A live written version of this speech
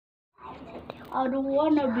I don't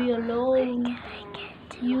wanna be alone.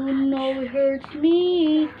 You know it hurts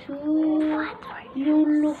me too. You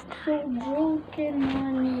look so broken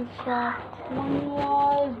when you fall. When you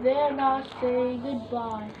are there, I say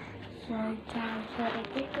goodbye. Sometimes I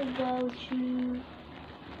think about you.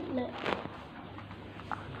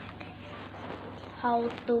 How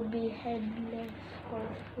to be headless for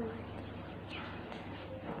free.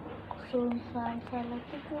 Sometimes I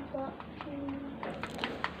think about you.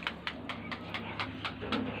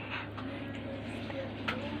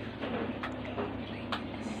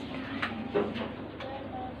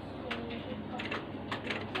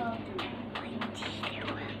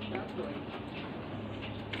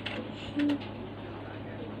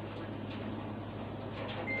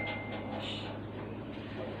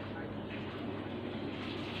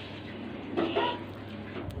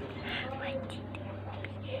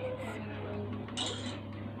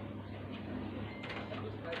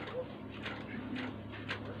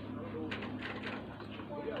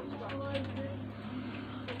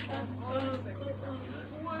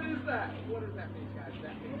 What is that? What does that mean, guys?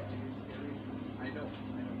 That means it's scary. I know.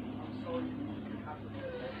 I'm sorry you have to do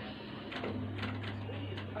that.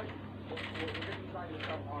 We're going to be trying this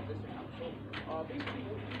out on this account. So, basically,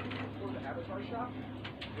 for the avatar shop,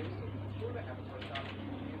 and you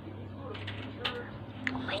can sort of feature.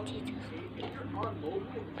 If you're on mobile,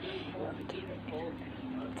 it's called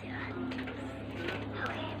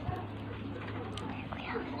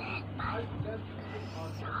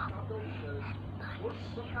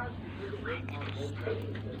sometimes you really work on both sides.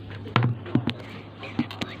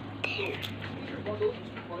 One of those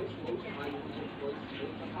price low to high, price low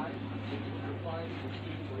to high, you can find your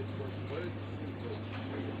city leg work. What is the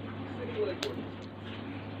city leg work?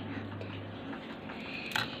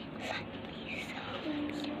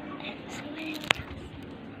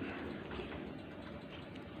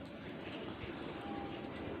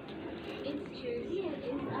 It's true, here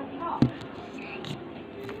is a rock.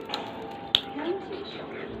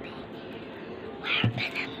 We're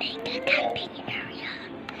gonna make a camping area.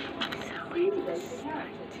 So we're gonna get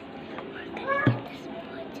this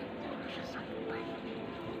wood and some wood.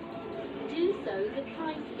 Do so, the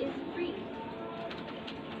price is free.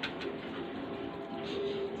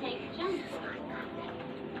 Take jump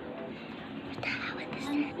What the hell is this?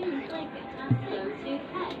 and soon click and so to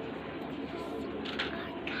pet. Our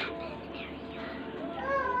cabin area.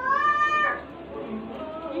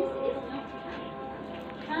 This is not camp.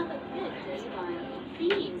 Have a good while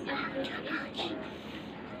seeing if this is safe.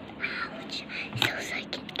 Ouch. So I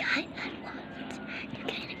can cut at once. You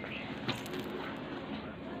can't agree.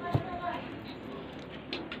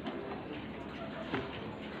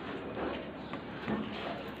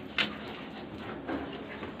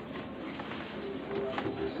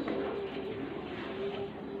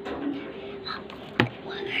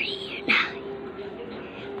 We're here now.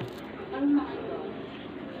 Oh my god.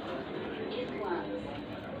 It was.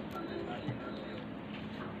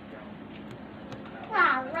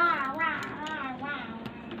 Wow, wow, wow, wow, wow.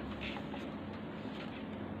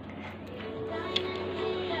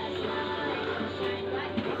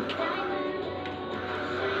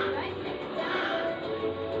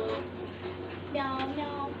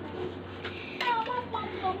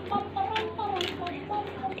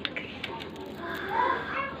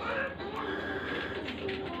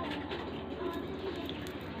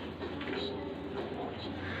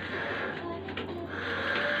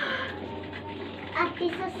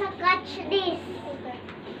 Ate, sasakatch this.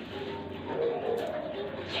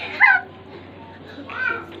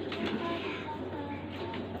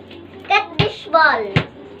 Cut this ball.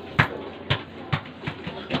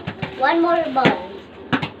 One more ball.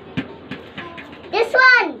 This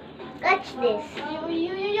one. Catch this.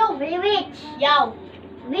 Yo. Which? Yo.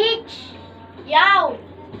 Which? Yo.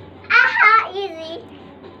 Aha, easy.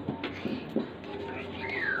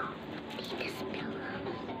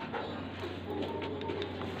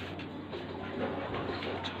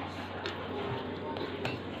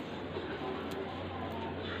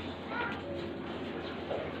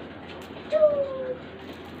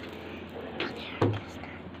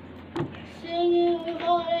 Singing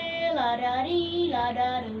hore la da dee la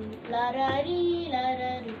da do, la da dee la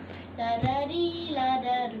da do, la da dee la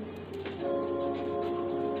da do.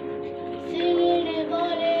 Singing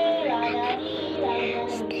hore la da dee la da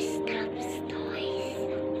do. This stops noise.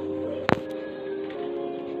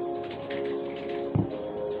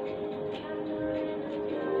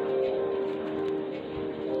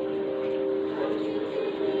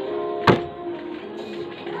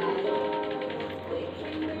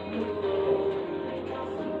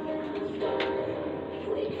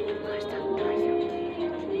 Where's the noise?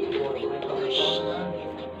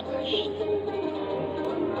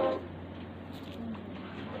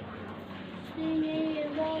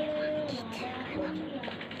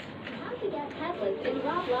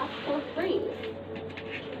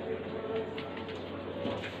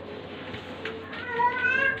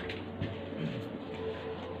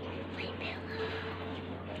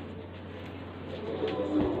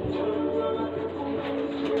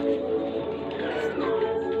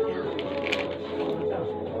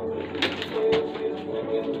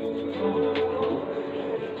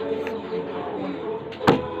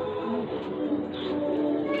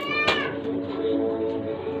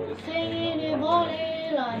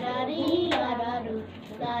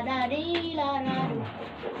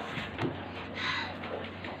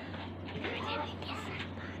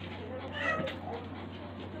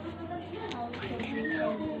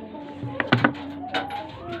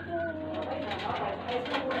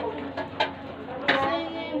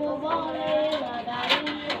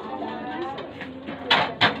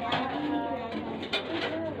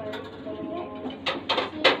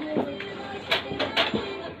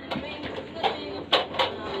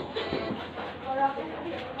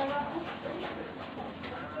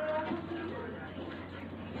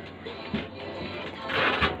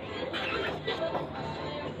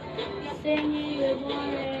 singing good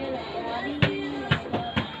morning.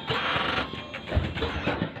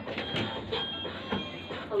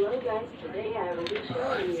 Hello guys, today I will be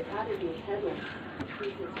showing you how to do headless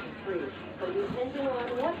pieces for free. But depending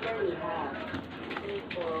on what level you have.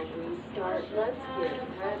 Before we start, let's get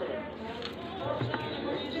started.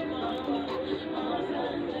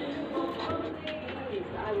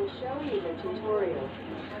 I will show you the tutorial.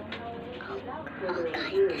 Without further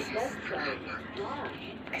ado, let's start.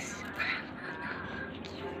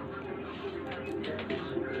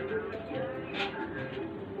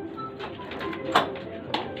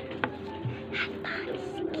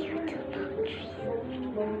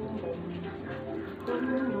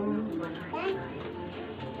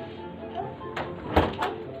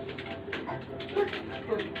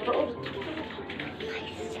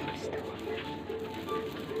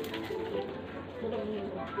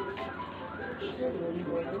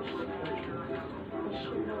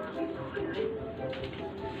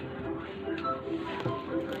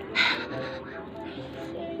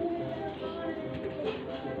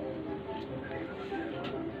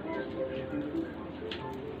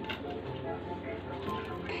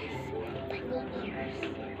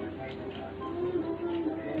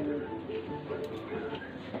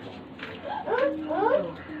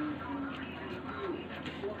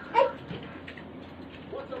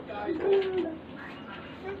 What's up, guys?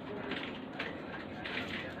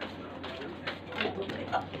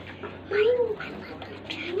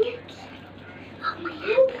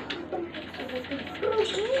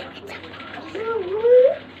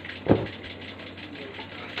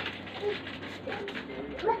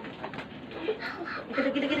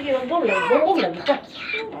 Gini, bongbong lang.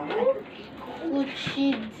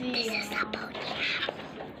 Kuchidi.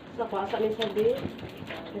 Sa pasa ni sabi.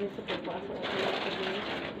 Dari sa pasa ni sabi.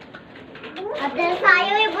 Ate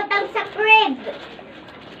sayo ibutang sa crib.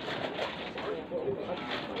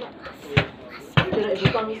 Dira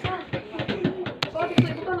ibutang isa. Bakit sa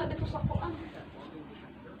ibutang na dito sa kuan?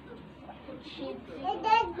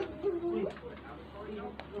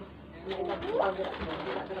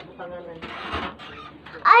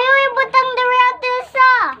 Ayaw ibutang diri ate sa.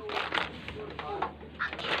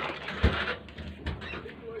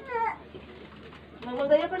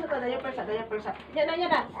 Diaper sa. Yan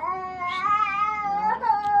na.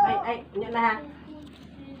 Ay, yan na ha.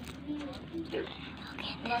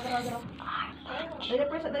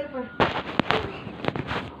 Diaper sa. Diaper sa.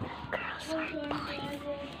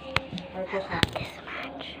 Ano sa?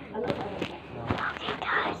 Okay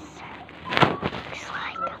guys. Looks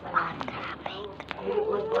like I'm gonna make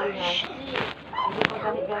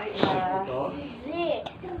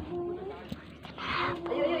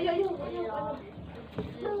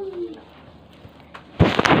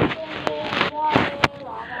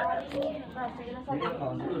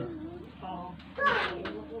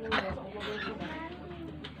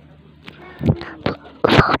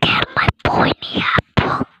Look at my pointy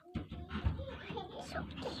apple. So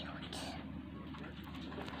cute.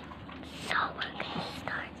 So we're gonna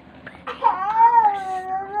start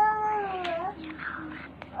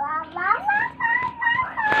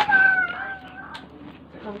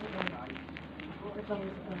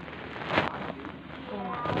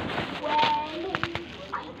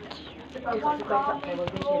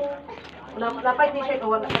Wala pa t-shirt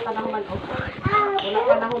o wala pa nahuman o. Wala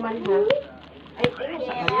pa nahuman ha. Ay,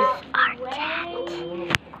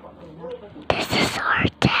 This is our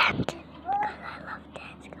tent. Because I love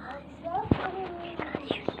tents, guys. Because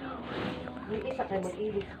you know may isa kayo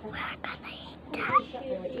mag-ibig. we're gonna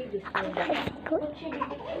eat Isa kayo mag-ibig.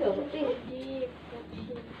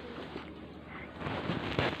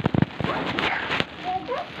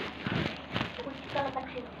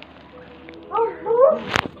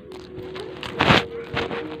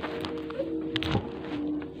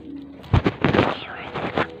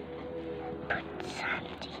 put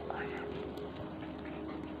sandy on it.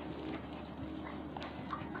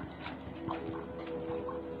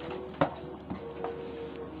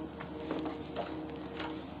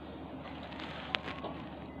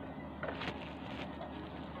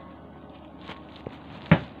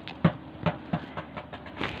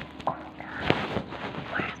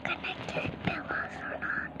 We're gonna get pillows or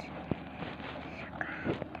not.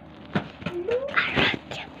 I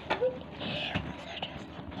reckon.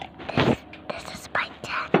 This is my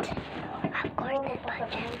tent.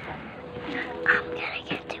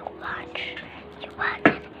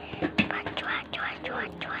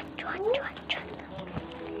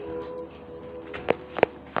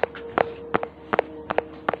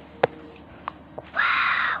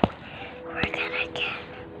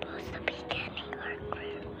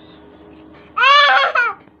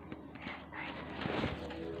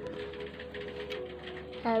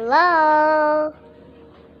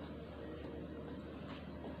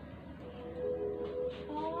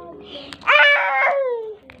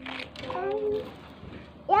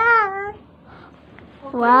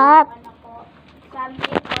 What? Sabi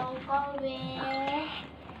ko,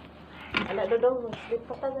 Ala, Dodong, mag-sleep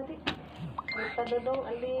pa ta dali. Sleep ta, Dodong,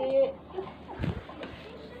 ali.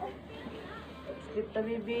 Sleep ta,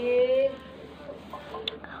 bibi.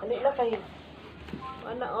 Ali na kay.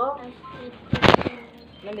 Ano, oh?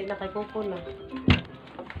 Dali na kay Coco na.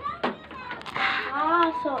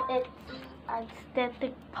 so it's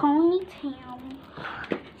aesthetic ponytail.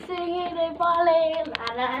 Singing a ballet, la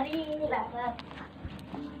la dee, la la.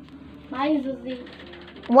 My Zuzi.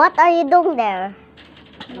 What are you doing there?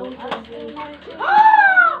 May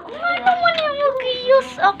naman yung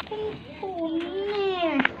mag-use akong phone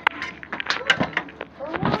eh.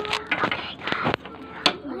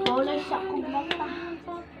 Wala sa akong mata.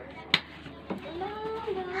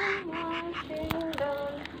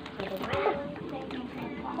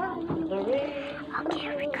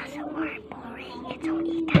 Okay, because we're boring. It's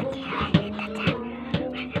only 10 years.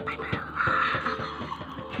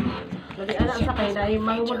 Dali, anak, sa kay, dahil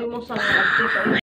mangmuli mo sa update.